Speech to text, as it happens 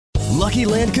Lucky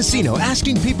Land Casino,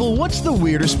 asking people, what's the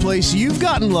weirdest place you've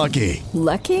gotten lucky?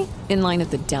 Lucky? In line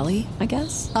at the deli, I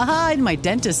guess? Aha, in my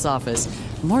dentist's office.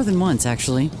 More than once,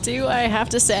 actually. Do I have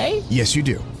to say? Yes, you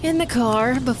do. In the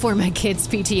car before my kids'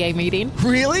 PTA meeting.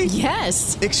 Really?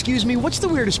 Yes. Excuse me, what's the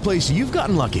weirdest place you've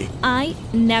gotten lucky? I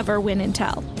never win and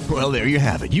tell. Well, there you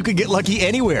have it. You can get lucky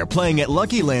anywhere, playing at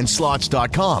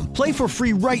LuckyLandSlots.com. Play for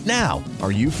free right now.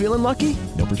 Are you feeling lucky?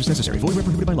 No purchase necessary. Void where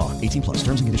prohibited by law. 18+.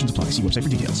 Terms and conditions apply. See website for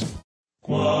details.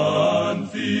 Cuán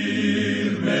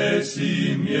firme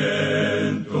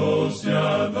cimiento se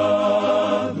ha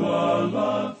dado a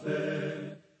la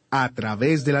fe. A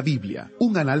través de la Biblia,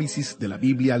 un análisis de la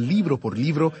Biblia libro por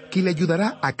libro que le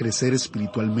ayudará a crecer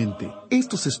espiritualmente.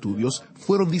 Estos estudios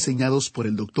fueron diseñados por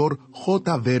el Dr.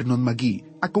 J. Vernon McGee.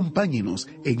 Acompáñenos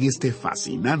en este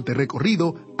fascinante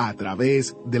recorrido a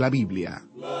través de la Biblia.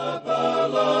 La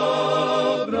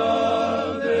palabra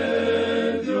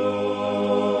de Dios.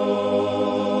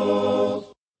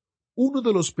 Uno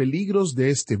de los peligros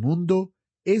de este mundo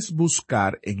es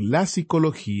buscar en la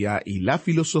psicología y la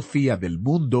filosofía del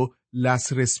mundo las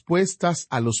respuestas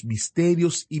a los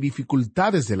misterios y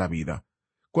dificultades de la vida,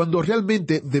 cuando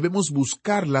realmente debemos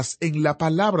buscarlas en la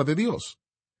palabra de Dios.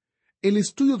 El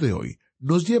estudio de hoy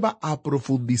nos lleva a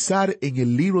profundizar en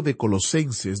el libro de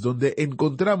Colosenses, donde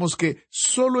encontramos que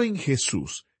solo en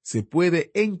Jesús se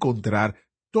puede encontrar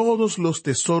todos los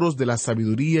tesoros de la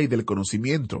sabiduría y del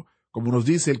conocimiento, como nos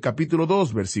dice el capítulo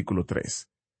 2, versículo 3.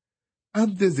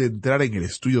 Antes de entrar en el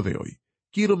estudio de hoy,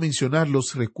 quiero mencionar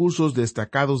los recursos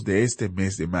destacados de este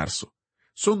mes de marzo.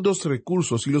 Son 2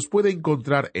 recursos y los puede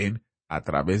encontrar en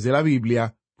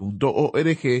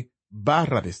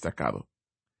atravesdelabiblia.org/destacado.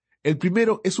 El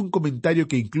primero es un comentario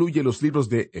que incluye los libros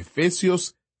de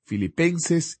Efesios,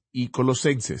 Filipenses y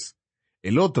Colosenses.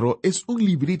 El otro es un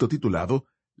librito titulado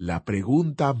La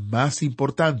pregunta más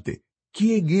importante: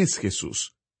 ¿quién es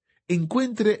Jesús?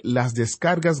 Encuentre las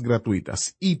descargas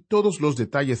gratuitas y todos los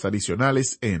detalles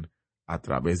adicionales en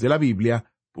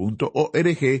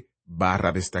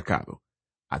atravesdelabiblia.org/destacado.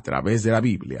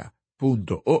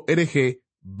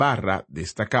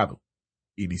 atravesdelabiblia.org/destacado.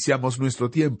 Iniciamos nuestro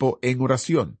tiempo en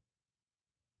oración.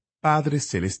 Padre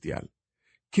Celestial,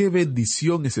 qué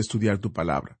bendición es estudiar tu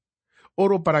palabra.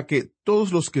 Oro para que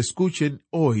todos los que escuchen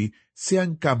hoy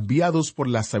sean cambiados por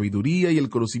la sabiduría y el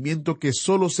conocimiento que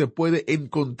solo se puede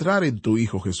encontrar en tu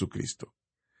Hijo Jesucristo.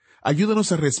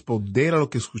 Ayúdanos a responder a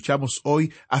lo que escuchamos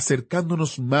hoy,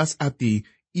 acercándonos más a ti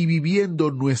y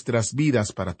viviendo nuestras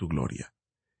vidas para tu gloria.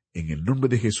 En el nombre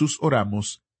de Jesús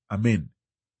oramos. Amén.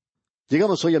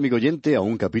 Llegamos hoy, amigo oyente, a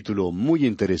un capítulo muy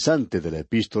interesante de la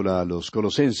epístola a los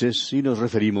Colosenses y nos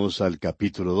referimos al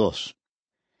capítulo 2.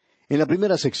 En la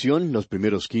primera sección, los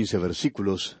primeros 15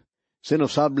 versículos, se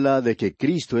nos habla de que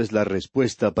Cristo es la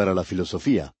respuesta para la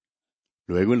filosofía.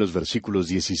 Luego, en los versículos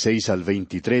 16 al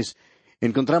 23,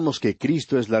 encontramos que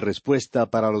Cristo es la respuesta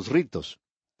para los ritos.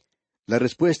 La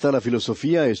respuesta a la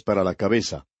filosofía es para la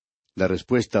cabeza. La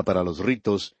respuesta para los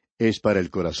ritos es para el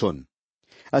corazón.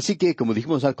 Así que, como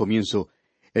dijimos al comienzo,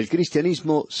 el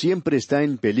cristianismo siempre está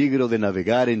en peligro de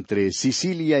navegar entre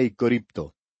Sicilia y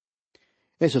Coripto.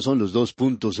 Esos son los 2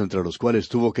 puntos entre los cuales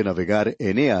tuvo que navegar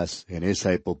Eneas en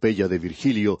esa epopeya de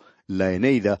Virgilio, la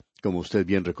Eneida, como usted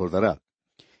bien recordará.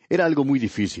 Era algo muy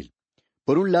difícil.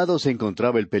 Por un lado se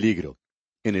encontraba el peligro.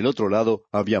 En el otro lado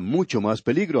había mucho más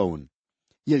peligro aún.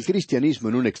 Y el cristianismo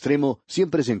en un extremo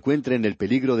siempre se encuentra en el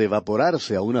peligro de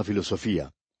evaporarse a una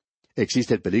filosofía.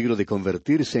 Existe el peligro de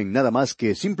convertirse en nada más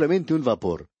que simplemente un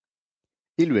vapor.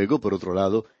 Y luego, por otro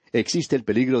lado, existe el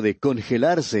peligro de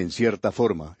congelarse en cierta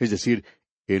forma, es decir,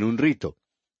 en un rito.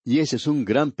 Y ese es un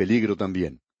gran peligro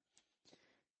también.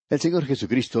 El Señor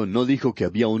Jesucristo no dijo que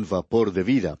había un vapor de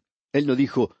vida. Él no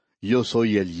dijo, yo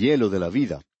soy el hielo de la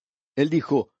vida. Él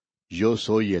dijo, yo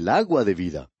soy el agua de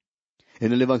vida.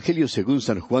 En el Evangelio según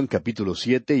San Juan capítulo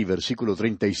 7 y versículo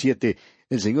 37,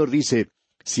 el Señor dice,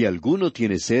 si alguno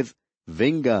tiene sed,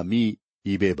 venga a mí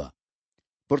y beba.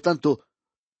 Por tanto,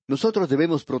 nosotros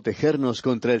debemos protegernos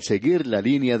contra el seguir la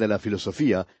línea de la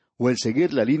filosofía o el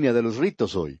seguir la línea de los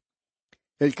ritos hoy.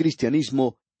 El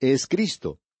cristianismo es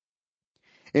Cristo.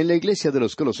 En la iglesia de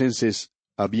los Colosenses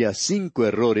había 5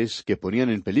 errores que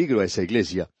ponían en peligro a esa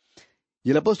iglesia,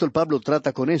 y el apóstol Pablo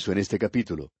trata con eso en este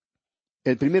capítulo.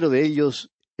 El primero de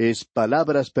ellos es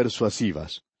palabras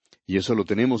persuasivas, y eso lo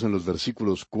tenemos en los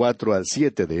versículos 4 al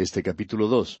 7 de este capítulo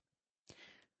 2.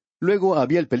 Luego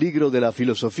había el peligro de la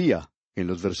filosofía, en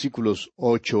los versículos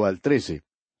 8 al 13.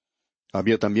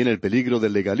 Había también el peligro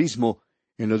del legalismo,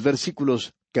 en los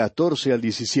versículos 14 al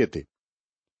 17.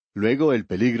 Luego el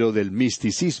peligro del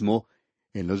misticismo,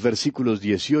 en los versículos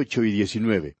 18 y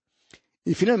 19.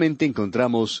 Y finalmente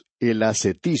encontramos el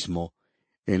ascetismo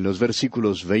en los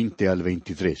versículos 20 al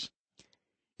 23.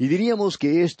 Y diríamos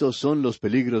que estos son los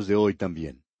peligros de hoy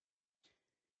también.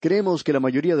 Creemos que la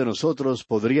mayoría de nosotros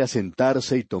podría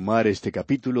sentarse y tomar este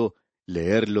capítulo,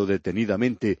 leerlo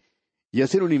detenidamente y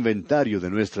hacer un inventario de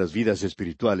nuestras vidas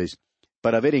espirituales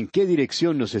para ver en qué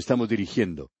dirección nos estamos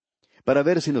dirigiendo, para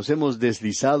ver si nos hemos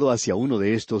deslizado hacia uno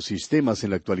de estos sistemas en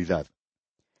la actualidad.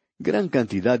 Gran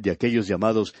cantidad de aquellos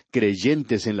llamados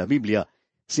creyentes en la Biblia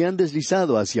se han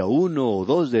deslizado hacia uno o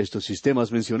dos de estos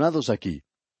sistemas mencionados aquí.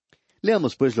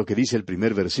 Leamos pues lo que dice el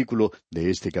primer versículo de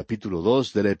este capítulo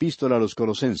 2 de la Epístola a los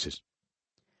Colosenses.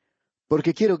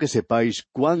 Porque quiero que sepáis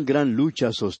cuán gran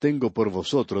lucha sostengo por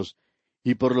vosotros,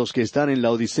 y por los que están en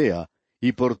la Odisea,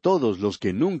 y por todos los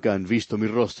que nunca han visto mi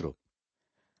rostro.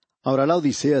 Ahora la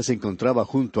Odisea se encontraba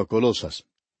junto a Colosas.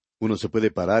 Uno se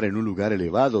puede parar en un lugar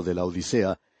elevado de la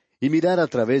Odisea y mirar a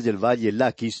través del valle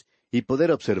Laquis y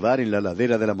poder observar en la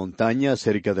ladera de la montaña,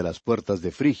 cerca de las puertas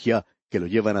de Frigia, que lo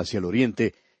llevan hacia el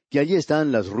oriente, que allí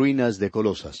están las ruinas de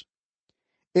Colosas.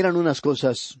 Eran unas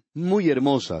cosas muy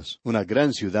hermosas, una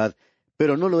gran ciudad,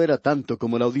 pero no lo era tanto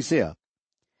como la Odisea.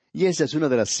 Y esa es una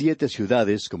de las 7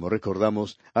 ciudades, como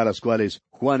recordamos, a las cuales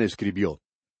Juan escribió.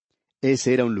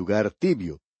 Ese era un lugar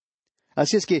tibio.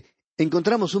 Así es que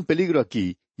encontramos un peligro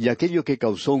aquí, y aquello que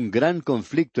causó un gran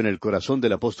conflicto en el corazón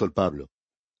del apóstol Pablo.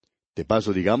 De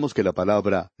paso, digamos que la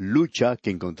palabra lucha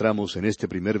que encontramos en este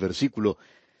primer versículo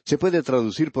se puede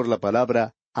traducir por la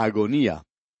palabra agonía.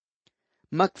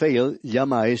 MacPhail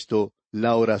llama a esto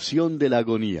la oración de la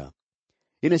agonía.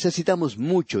 Y necesitamos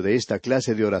mucho de esta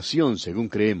clase de oración, según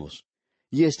creemos.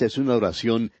 Y esta es una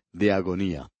oración de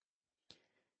agonía.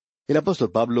 El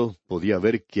apóstol Pablo podía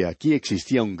ver que aquí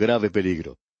existía un grave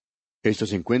peligro. Esto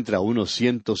se encuentra a unos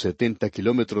 170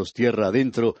 kilómetros tierra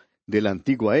adentro de la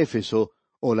antigua Éfeso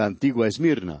o la antigua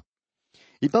Esmirna.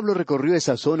 Y Pablo recorrió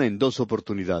esa zona en 2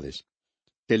 oportunidades.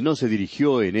 Él no se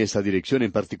dirigió en esa dirección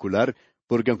en particular,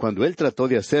 porque cuando él trató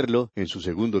de hacerlo, en su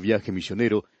segundo viaje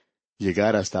misionero,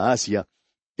 llegar hasta Asia,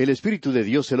 el Espíritu de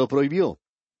Dios se lo prohibió.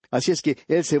 Así es que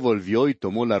él se volvió y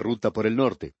tomó la ruta por el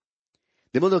norte.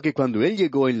 De modo que cuando él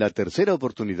llegó en la tercera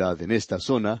oportunidad en esta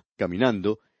zona,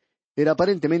 caminando, era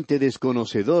aparentemente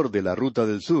desconocedor de la ruta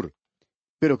del sur,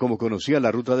 pero como conocía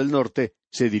la ruta del norte,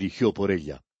 se dirigió por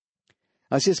ella.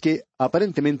 Así es que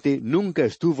aparentemente nunca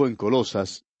estuvo en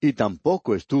Colosas y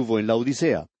tampoco estuvo en la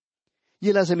Odisea. Y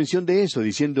él hace mención de eso,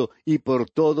 diciendo, y por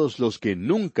todos los que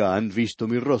nunca han visto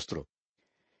mi rostro.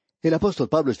 El apóstol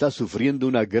Pablo está sufriendo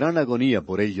una gran agonía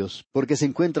por ellos, porque se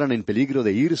encuentran en peligro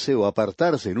de irse o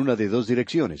apartarse en una de 2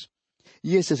 direcciones.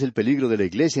 Y ese es el peligro de la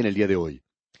iglesia en el día de hoy.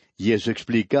 Y eso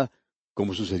explica,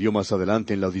 como sucedió más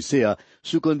adelante en la Odisea,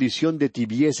 su condición de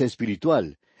tibieza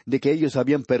espiritual, de que ellos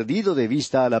habían perdido de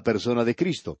vista a la persona de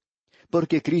Cristo.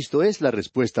 Porque Cristo es la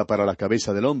respuesta para la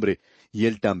cabeza del hombre, y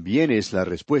Él también es la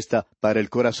respuesta para el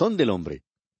corazón del hombre.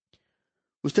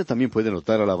 Usted también puede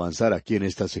notar al avanzar aquí en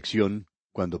esta sección,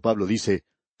 cuando Pablo dice,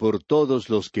 por todos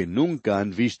los que nunca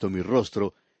han visto mi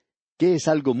rostro, que es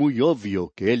algo muy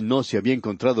obvio que él no se había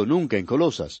encontrado nunca en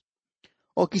Colosas.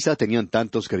 O quizá tenían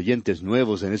tantos creyentes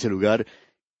nuevos en ese lugar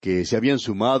que se habían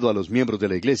sumado a los miembros de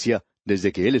la iglesia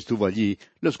desde que él estuvo allí,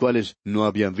 los cuales no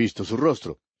habían visto su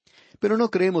rostro. Pero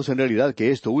no creemos en realidad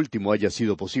que esto último haya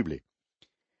sido posible.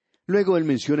 Luego él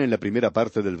menciona en la primera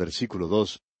parte del versículo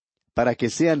 2, para que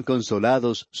sean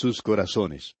consolados sus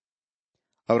corazones.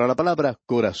 Ahora la palabra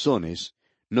corazones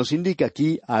nos indica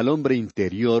aquí al hombre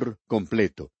interior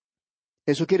completo.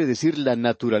 Eso quiere decir la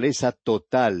naturaleza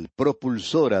total,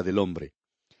 propulsora del hombre.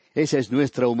 Esa es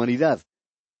nuestra humanidad.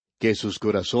 Que sus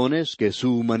corazones, que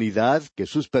su humanidad, que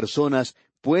sus personas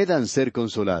puedan ser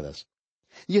consoladas.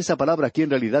 Y esa palabra aquí en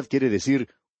realidad quiere decir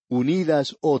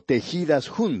unidas o tejidas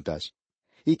juntas,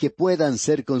 y que puedan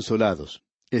ser consolados,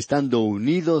 estando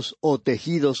unidos o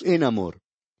tejidos en amor.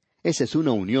 Esa es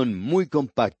una unión muy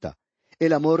compacta.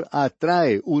 El amor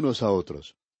atrae unos a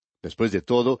otros. Después de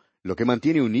todo, lo que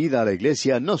mantiene unida a la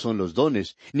iglesia no son los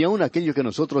dones, ni aun aquello que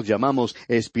nosotros llamamos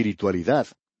espiritualidad.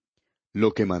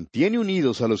 Lo que mantiene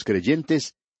unidos a los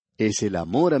creyentes es el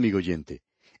amor, amigo oyente.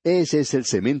 Ese es el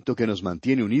cemento que nos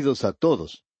mantiene unidos a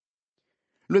todos.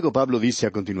 Luego Pablo dice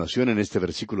a continuación en este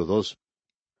versículo 2,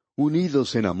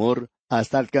 unidos en amor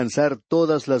hasta alcanzar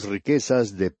todas las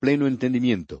riquezas de pleno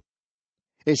entendimiento.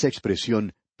 Esa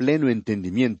expresión, pleno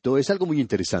entendimiento, es algo muy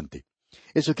interesante.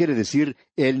 Eso quiere decir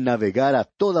el navegar a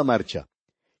toda marcha.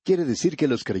 Quiere decir que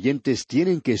los creyentes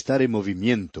tienen que estar en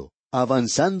movimiento,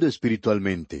 avanzando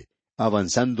espiritualmente,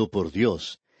 avanzando por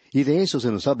Dios. Y de eso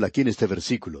se nos habla aquí en este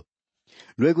versículo.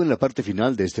 Luego en la parte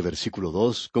final de este versículo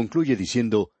 2 concluye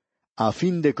diciendo, a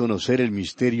fin de conocer el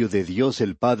misterio de Dios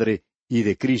el Padre y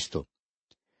de Cristo.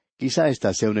 Quizá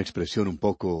esta sea una expresión un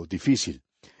poco difícil,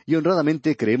 y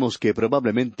honradamente creemos que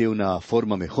probablemente una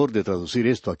forma mejor de traducir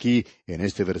esto aquí, en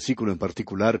este versículo en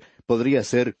particular, podría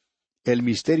ser el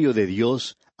misterio de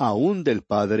Dios, aún del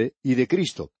Padre y de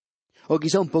Cristo. O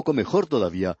quizá un poco mejor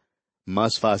todavía,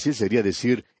 más fácil sería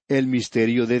decir el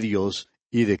misterio de Dios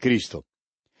y de Cristo.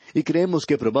 Y creemos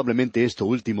que probablemente esto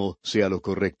último sea lo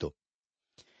correcto.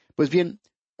 Pues bien,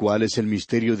 ¿cuál es el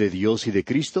misterio de Dios y de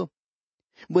Cristo?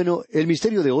 Bueno, el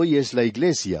misterio de hoy es la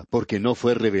Iglesia, porque no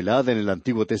fue revelada en el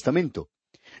Antiguo Testamento.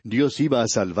 Dios iba a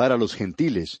salvar a los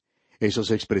gentiles. Eso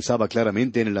se expresaba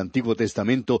claramente en el Antiguo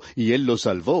Testamento y Él los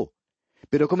salvó.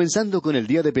 Pero comenzando con el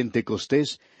día de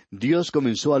Pentecostés, Dios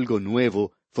comenzó algo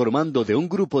nuevo, formando de un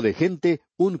grupo de gente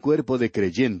un cuerpo de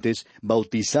creyentes,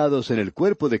 bautizados en el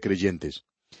cuerpo de creyentes.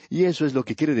 Y eso es lo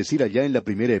que quiere decir allá en la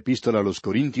primera epístola a los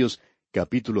Corintios,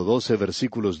 capítulo 12,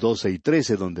 versículos 12 y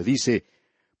 13, donde dice: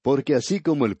 Porque así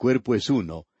como el cuerpo es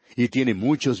uno, y tiene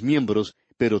muchos miembros,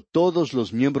 pero todos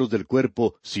los miembros del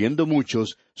cuerpo, siendo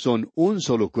muchos, son un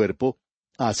solo cuerpo,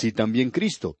 así también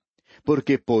Cristo.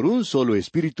 Porque por un solo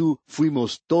Espíritu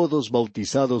fuimos todos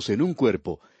bautizados en un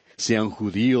cuerpo, sean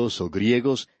judíos o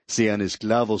griegos, sean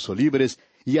esclavos o libres,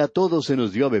 y a todos se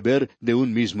nos dio a beber de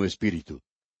un mismo Espíritu.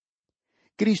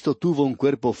 Cristo tuvo un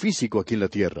cuerpo físico aquí en la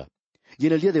tierra, y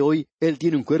en el día de hoy Él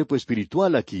tiene un cuerpo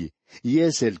espiritual aquí, y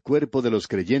es el cuerpo de los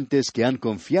creyentes que han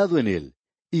confiado en Él,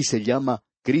 y se llama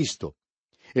Cristo.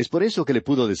 Es por eso que le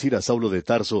pudo decir a Saulo de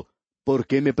Tarso: ¿Por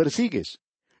qué me persigues?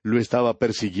 Lo estaba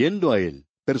persiguiendo a él,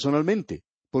 personalmente.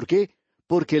 ¿Por qué?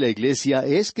 Porque la Iglesia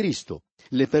es Cristo,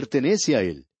 le pertenece a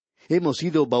Él. Hemos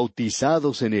sido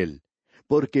bautizados en Él,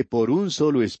 porque por un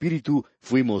solo Espíritu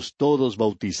fuimos todos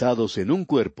bautizados en un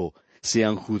cuerpo,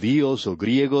 sean judíos o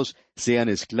griegos, sean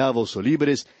esclavos o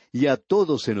libres, y a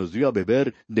todos se nos dio a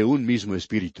beber de un mismo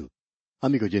Espíritu.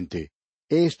 Amigo oyente,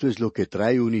 esto es lo que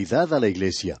trae unidad a la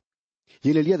Iglesia. Y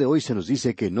en el día de hoy se nos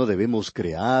dice que no debemos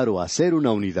crear o hacer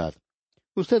una unidad.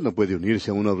 Usted no puede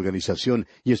unirse a una organización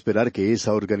y esperar que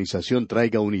esa organización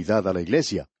traiga unidad a la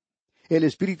Iglesia. El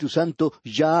Espíritu Santo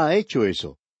ya ha hecho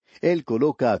eso. Él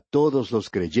coloca a todos los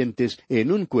creyentes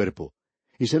en un cuerpo.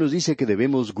 Y se nos dice que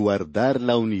debemos guardar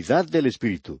la unidad del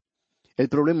Espíritu. El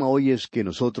problema hoy es que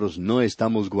nosotros no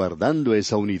estamos guardando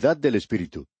esa unidad del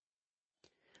Espíritu.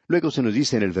 Luego se nos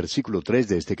dice en el versículo 3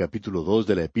 de este capítulo 2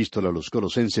 de la Epístola a los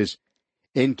Colosenses: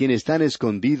 en quien están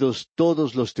escondidos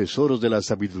todos los tesoros de la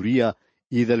sabiduría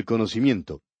y del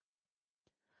conocimiento.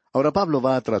 Ahora Pablo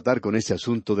va a tratar con este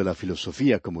asunto de la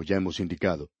filosofía, como ya hemos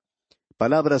indicado.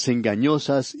 Palabras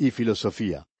engañosas y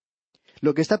filosofía.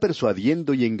 Lo que está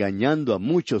persuadiendo y engañando a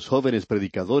muchos jóvenes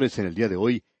predicadores en el día de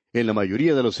hoy, en la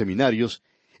mayoría de los seminarios,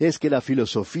 es que la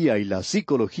filosofía y la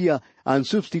psicología han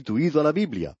sustituido a la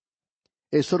Biblia.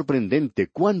 Es sorprendente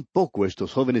cuán poco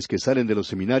estos jóvenes que salen de los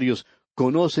seminarios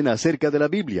conocen acerca de la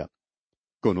Biblia.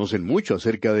 Conocen mucho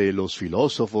acerca de los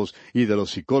filósofos y de los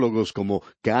psicólogos como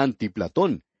Kant y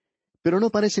Platón, pero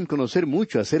no parecen conocer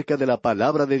mucho acerca de la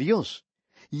palabra de Dios.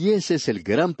 Y ese es el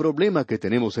gran problema que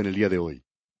tenemos en el día de hoy.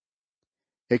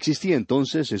 Existía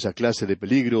entonces esa clase de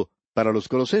peligro para los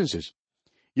colosenses.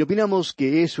 Y opinamos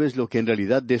que eso es lo que en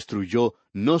realidad destruyó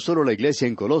no solo la iglesia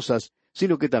en Colosas,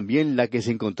 sino que también la que se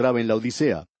encontraba en la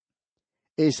Odisea.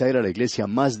 Esa era la iglesia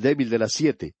más débil de las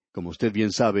 7, como usted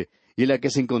bien sabe, y la que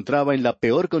se encontraba en la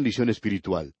peor condición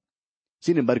espiritual.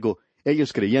 Sin embargo,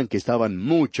 ellos creían que estaban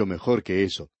mucho mejor que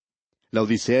eso. La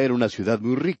Odisea era una ciudad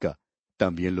muy rica,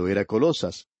 también lo era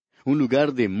Colosas, un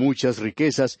lugar de muchas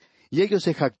riquezas, y ellos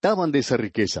se jactaban de esa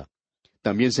riqueza.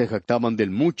 También se jactaban del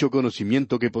mucho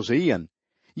conocimiento que poseían,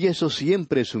 y eso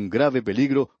siempre es un grave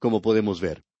peligro, como podemos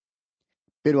ver.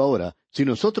 Pero ahora, si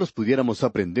nosotros pudiéramos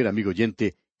aprender, amigo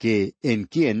oyente, que en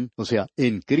quién, o sea,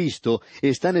 en Cristo,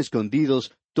 están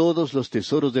escondidos todos los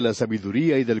tesoros de la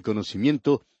sabiduría y del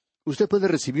conocimiento, usted puede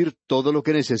recibir todo lo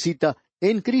que necesita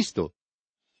en Cristo.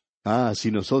 Ah,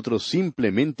 si nosotros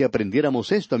simplemente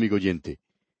aprendiéramos esto, amigo oyente.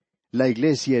 La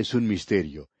iglesia es un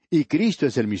misterio, y Cristo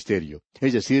es el misterio,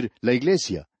 es decir, la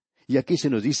iglesia. Y aquí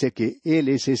se nos dice que Él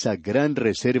es esa gran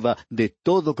reserva de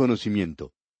todo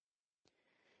conocimiento.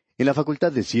 En la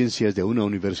Facultad de Ciencias de una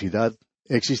universidad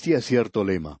existía cierto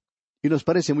lema, y nos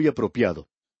parece muy apropiado.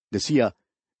 Decía: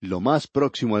 lo más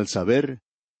próximo al saber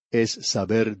es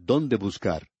saber dónde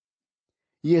buscar.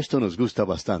 Y esto nos gusta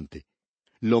bastante.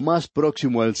 Lo más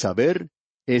próximo al saber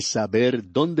es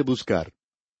saber dónde buscar.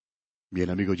 Bien,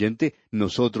 amigo oyente,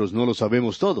 nosotros no lo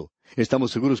sabemos todo.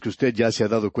 Estamos seguros que usted ya se ha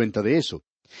dado cuenta de eso.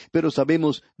 Pero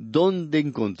sabemos dónde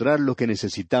encontrar lo que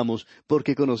necesitamos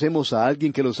porque conocemos a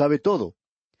alguien que lo sabe todo.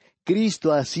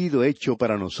 Cristo ha sido hecho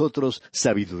para nosotros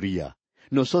sabiduría.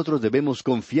 Nosotros debemos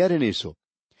confiar en eso.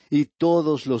 Y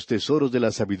todos los tesoros de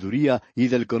la sabiduría y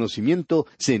del conocimiento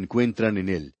se encuentran en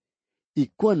Él. Y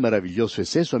cuán maravilloso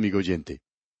es eso, amigo oyente.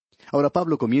 Ahora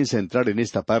Pablo comienza a entrar en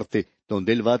esta parte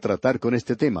donde él va a tratar con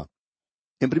este tema.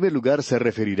 En primer lugar se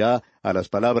referirá a las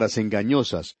palabras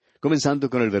engañosas, comenzando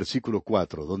con el versículo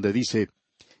 4, donde dice,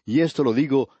 «Y esto lo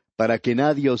digo para que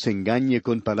nadie os engañe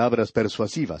con palabras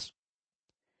persuasivas».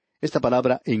 Esta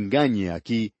palabra engañe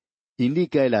aquí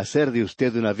indica el hacer de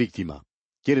usted una víctima.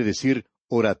 Quiere decir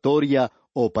oratoria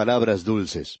o palabras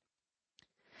dulces.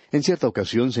 En cierta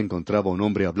ocasión se encontraba un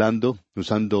hombre hablando,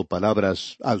 usando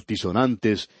palabras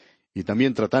altisonantes y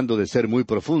también tratando de ser muy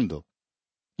profundo.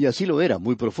 Y así lo era,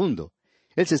 muy profundo.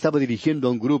 Él se estaba dirigiendo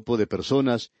a un grupo de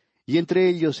personas y entre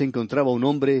ellos se encontraba un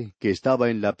hombre que estaba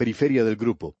en la periferia del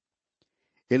grupo.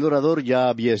 El orador ya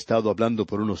había estado hablando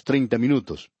por unos 30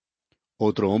 minutos.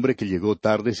 Otro hombre que llegó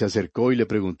tarde se acercó y le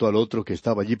preguntó al otro que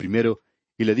estaba allí primero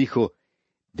y le dijo,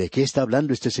 «¿De qué está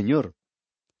hablando este señor?».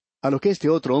 A lo que este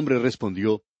otro hombre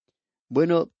respondió,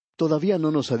 «Bueno, todavía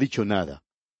no nos ha dicho nada».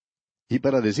 Y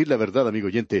para decir la verdad, amigo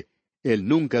oyente, él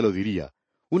nunca lo diría.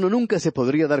 Uno nunca se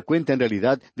podría dar cuenta en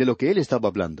realidad de lo que él estaba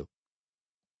hablando.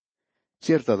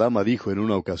 Cierta dama dijo en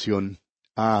una ocasión,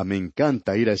 me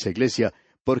encanta ir a esa iglesia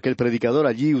porque el predicador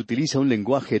allí utiliza un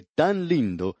lenguaje tan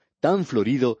lindo, tan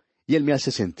florido, y él me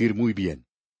hace sentir muy bien».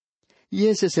 Y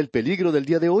ese es el peligro del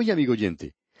día de hoy, amigo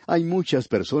oyente. Hay muchas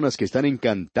personas que están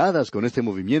encantadas con este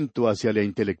movimiento hacia la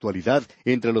intelectualidad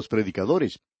entre los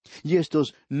predicadores, y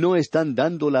estos no están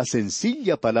dando la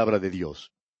sencilla palabra de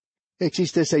Dios.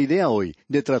 Existe esa idea hoy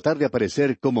de tratar de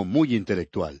aparecer como muy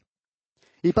intelectual.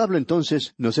 Y Pablo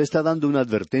entonces nos está dando una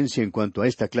advertencia en cuanto a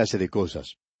esta clase de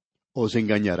cosas. Os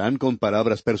engañarán con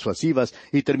palabras persuasivas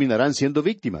y terminarán siendo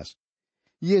víctimas.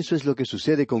 Y eso es lo que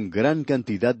sucede con gran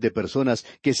cantidad de personas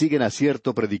que siguen a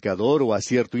cierto predicador o a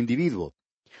cierto individuo.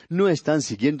 No están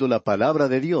siguiendo la palabra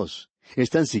de Dios,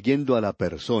 están siguiendo a la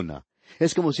persona.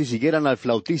 Es como si siguieran al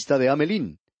flautista de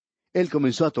Hamelín. Él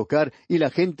comenzó a tocar y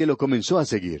la gente lo comenzó a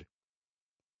seguir.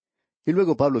 Y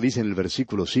luego Pablo dice en el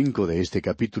versículo 5 de este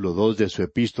capítulo 2 de su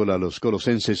epístola a los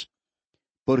Colosenses,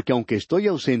 «Porque aunque estoy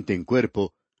ausente en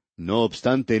cuerpo, no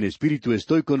obstante en espíritu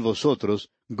estoy con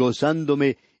vosotros,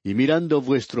 gozándome y mirando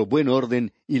vuestro buen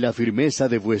orden y la firmeza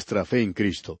de vuestra fe en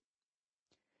Cristo».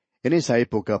 En esa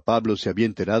época Pablo se había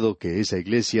enterado que esa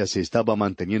iglesia se estaba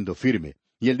manteniendo firme,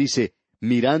 y él dice,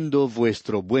 «mirando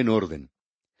vuestro buen orden».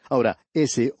 Ahora,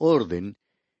 ese orden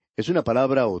es una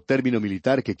palabra o término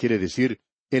militar que quiere decir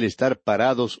el estar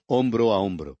parados hombro a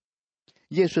hombro.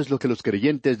 Y eso es lo que los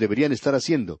creyentes deberían estar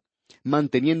haciendo,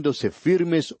 manteniéndose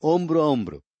firmes hombro a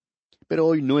hombro. Pero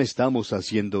hoy no estamos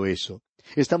haciendo eso.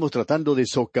 Estamos tratando de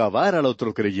socavar al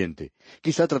otro creyente,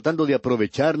 quizá tratando de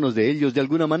aprovecharnos de ellos de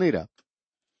alguna manera.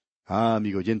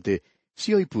 Amigo oyente,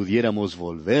 si hoy pudiéramos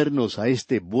volvernos a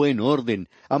este buen orden,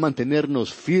 a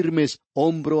mantenernos firmes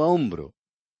hombro a hombro.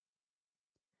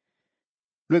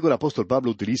 Luego el apóstol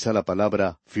Pablo utiliza la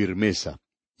palabra firmeza,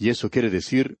 y eso quiere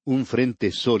decir un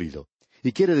frente sólido,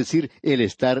 y quiere decir el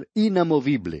estar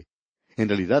inamovible. En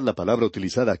realidad la palabra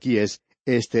utilizada aquí es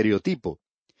estereotipo,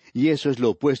 y eso es lo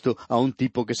opuesto a un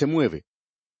tipo que se mueve.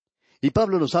 Y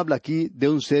Pablo nos habla aquí de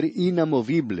un ser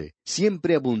inamovible,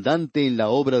 siempre abundante en la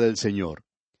obra del Señor.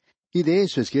 Y de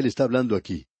eso es que él está hablando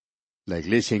aquí. La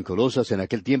iglesia en Colosas en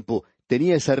aquel tiempo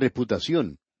tenía esa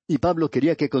reputación, y Pablo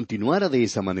quería que continuara de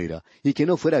esa manera, y que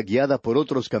no fuera guiada por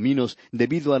otros caminos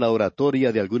debido a la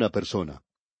oratoria de alguna persona.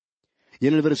 Y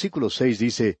en el versículo 6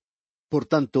 dice, «Por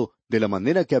tanto, de la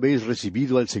manera que habéis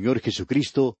recibido al Señor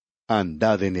Jesucristo,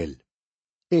 andad en Él».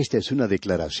 Esta es una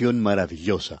declaración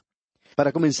maravillosa.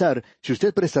 Para comenzar, si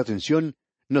usted presta atención,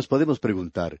 nos podemos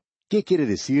preguntar, ¿qué quiere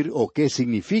decir o qué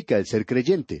significa el ser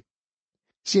creyente?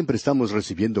 Siempre estamos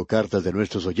recibiendo cartas de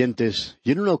nuestros oyentes,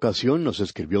 y en una ocasión nos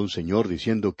escribió un señor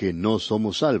diciendo que no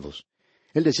somos salvos.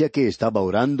 Él decía que estaba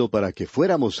orando para que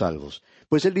fuéramos salvos,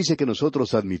 pues él dice que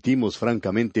nosotros admitimos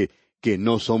francamente que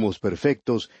no somos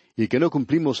perfectos y que no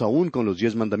cumplimos aún con los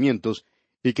 10 mandamientos,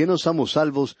 y que no somos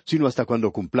salvos sino hasta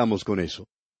cuando cumplamos con eso.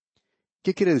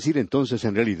 ¿Qué quiere decir entonces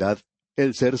en realidad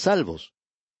el ser salvos?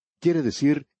 Quiere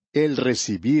decir el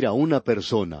recibir a una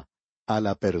persona, a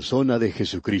la persona de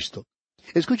Jesucristo.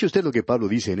 Escuche usted lo que Pablo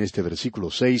dice en este versículo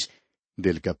 6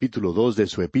 del capítulo 2 de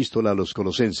su epístola a los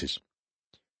Colosenses.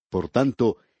 Por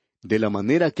tanto, de la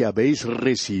manera que habéis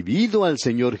recibido al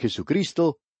Señor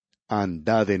Jesucristo,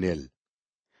 andad en Él.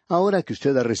 Ahora que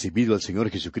usted ha recibido al Señor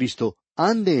Jesucristo,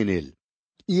 ande en Él.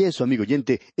 Y eso, amigo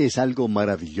oyente, es algo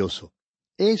maravilloso.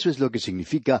 Eso es lo que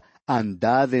significa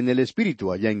andad en el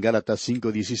Espíritu, allá en Gálatas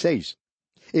 5:16.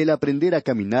 el aprender a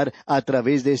caminar a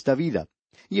través de esta vida.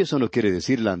 Y eso no quiere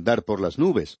decir el andar por las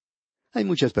nubes. Hay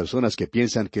muchas personas que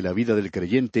piensan que la vida del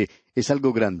creyente es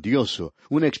algo grandioso,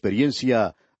 una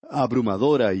experiencia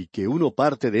abrumadora y que uno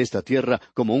parte de esta tierra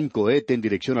como un cohete en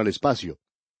dirección al espacio.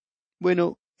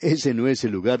 Bueno, ese no es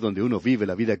el lugar donde uno vive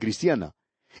la vida cristiana.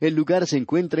 El lugar se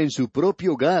encuentra en su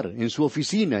propio hogar, en su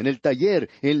oficina, en el taller,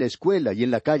 en la escuela y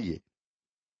en la calle.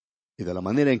 Y de la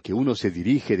manera en que uno se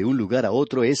dirige de un lugar a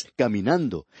otro es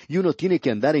caminando, y uno tiene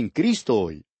que andar en Cristo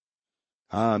hoy.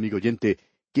 Amigo oyente,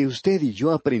 que usted y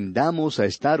yo aprendamos a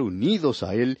estar unidos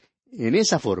a Él en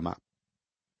esa forma.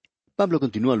 Pablo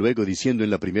continúa luego diciendo en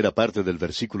la primera parte del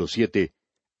versículo 7,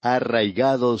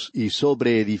 arraigados y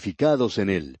sobreedificados en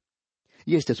Él.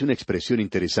 Y esta es una expresión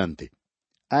interesante.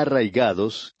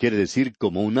 Arraigados quiere decir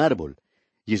como un árbol,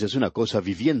 y esa es una cosa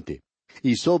viviente.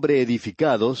 Y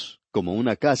sobreedificados como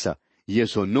una casa, y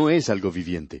eso no es algo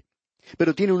viviente.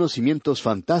 Pero tiene unos cimientos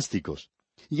fantásticos.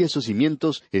 Y esos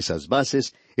cimientos, esas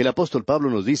bases, el apóstol Pablo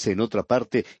nos dice en otra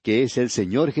parte que es el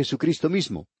Señor Jesucristo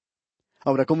mismo.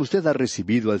 Ahora, como usted ha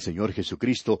recibido al Señor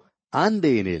Jesucristo,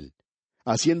 ande en Él.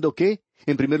 ¿Haciendo qué?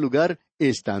 En primer lugar,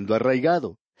 estando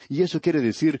arraigado. Y eso quiere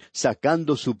decir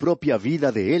sacando su propia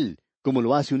vida de Él, como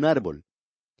lo hace un árbol.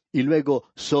 Y luego,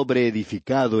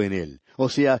 sobreedificado en Él, o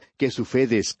sea, que su fe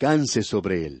descanse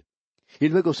sobre Él. Y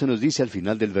luego se nos dice al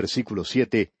final del versículo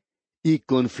 7, y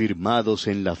confirmados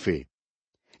en la fe.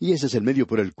 Y ese es el medio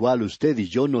por el cual usted y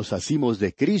yo nos asimos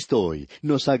de Cristo hoy,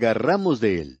 nos agarramos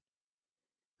de Él.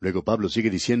 Luego Pablo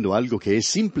sigue diciendo algo que es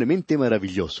simplemente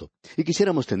maravilloso, y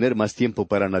quisiéramos tener más tiempo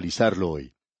para analizarlo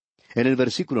hoy. En el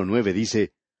versículo 9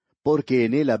 dice, porque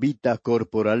en Él habita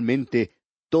corporalmente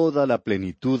toda la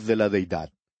plenitud de la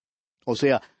deidad. O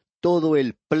sea, todo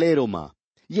el pléroma.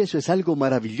 Y eso es algo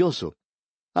maravilloso.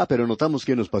 Pero notamos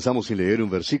que nos pasamos sin leer un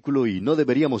versículo y no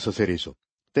deberíamos hacer eso.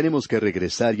 Tenemos que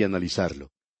regresar y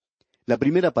analizarlo. La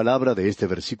primera palabra de este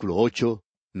versículo 8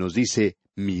 nos dice,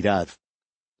 mirad.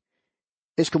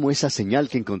 Es como esa señal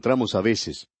que encontramos a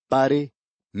veces. Pare,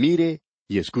 mire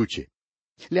y escuche.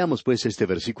 Leamos pues este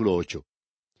versículo 8.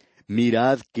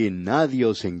 Mirad que nadie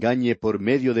os engañe por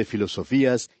medio de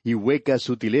filosofías y huecas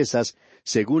sutilezas,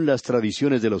 según las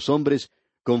tradiciones de los hombres,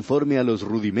 conforme a los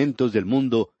rudimentos del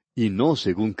mundo, y no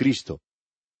según Cristo.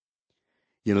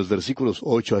 Y en los versículos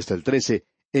 8 hasta el 13,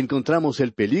 encontramos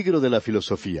el peligro de la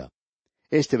filosofía.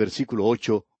 Este versículo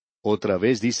 8 otra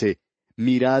vez dice,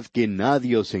 mirad que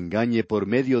nadie os engañe por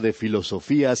medio de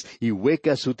filosofías y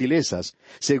huecas sutilezas,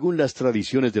 según las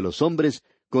tradiciones de los hombres,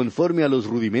 conforme a los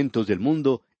rudimentos del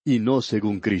mundo, y no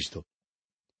según Cristo.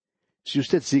 Si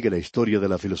usted sigue la historia de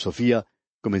la filosofía,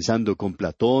 comenzando con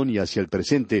Platón y hacia el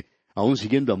presente, aún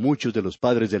siguiendo a muchos de los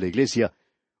padres de la Iglesia,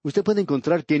 usted puede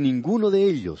encontrar que ninguno de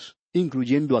ellos,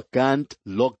 incluyendo a Kant,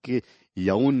 Locke y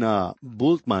aún a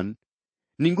Bultmann,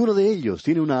 ninguno de ellos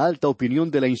tiene una alta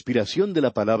opinión de la inspiración de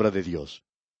la palabra de Dios.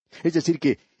 Es decir,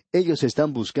 que ellos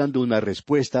están buscando una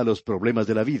respuesta a los problemas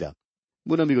de la vida.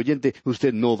 Bueno, amigo oyente,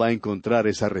 usted no va a encontrar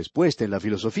esa respuesta en la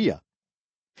filosofía.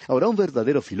 Ahora, un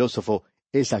verdadero filósofo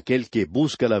es aquel que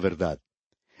busca la verdad.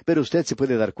 Pero usted se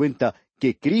puede dar cuenta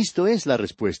que Cristo es la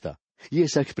respuesta. Y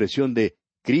esa expresión de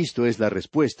Cristo es la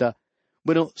respuesta,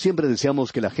 bueno, siempre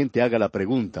deseamos que la gente haga la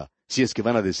pregunta, si es que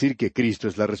van a decir que Cristo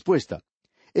es la respuesta.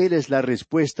 Él es la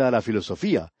respuesta a la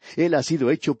filosofía. Él ha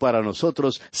sido hecho para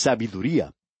nosotros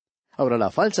sabiduría. Ahora, la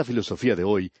falsa filosofía de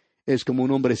hoy es como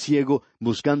un hombre ciego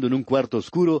buscando en un cuarto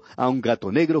oscuro a un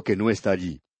gato negro que no está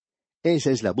allí.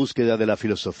 Esa es la búsqueda de la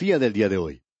filosofía del día de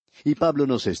hoy. Y Pablo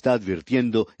nos está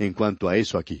advirtiendo en cuanto a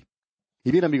eso aquí.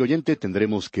 Y bien, amigo oyente,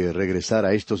 tendremos que regresar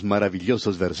a estos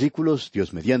maravillosos versículos,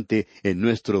 Dios mediante, en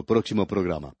nuestro próximo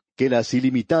programa. Que las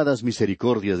ilimitadas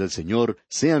misericordias del Señor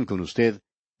sean con usted,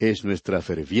 es nuestra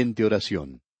ferviente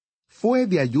oración. ¿Fue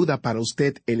de ayuda para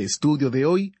usted el estudio de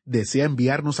hoy? ¿Desea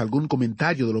enviarnos algún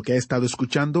comentario de lo que ha estado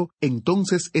escuchando?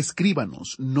 Entonces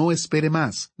escríbanos, no espere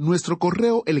más. Nuestro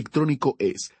correo electrónico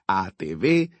es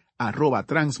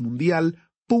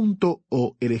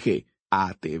atv@transmundial.org.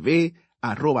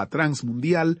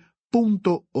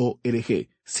 atv@transmundial.org.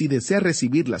 Si desea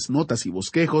recibir las notas y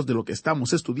bosquejos de lo que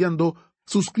estamos estudiando,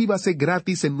 suscríbase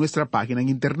gratis en nuestra página en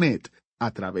Internet,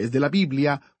 a través de la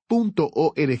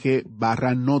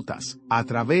Biblia.org/notas, a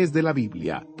través de la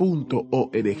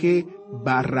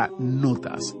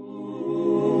Biblia.org/notas.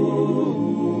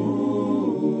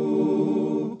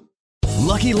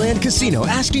 Lucky Land Casino,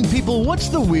 asking people, what's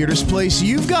the weirdest place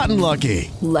you've gotten lucky?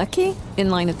 Lucky? In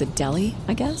line at the deli,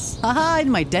 I guess? In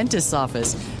my dentist's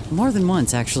office. More than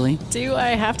once, actually. Do I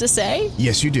have to say?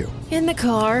 Yes, you do. In the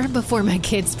car before my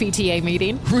kids' PTA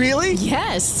meeting. Really?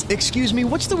 Yes. Excuse me,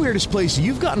 what's the weirdest place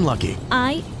you've gotten lucky?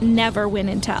 I never win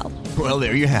and tell. Well,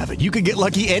 there you have it. You can get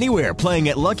lucky anywhere, playing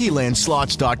at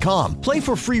LuckyLandSlots.com. Play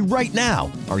for free right now.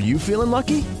 Are you feeling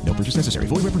lucky? No purchase necessary.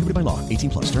 Void where prohibited by law. 18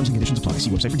 plus. Terms and conditions apply. See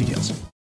website for details.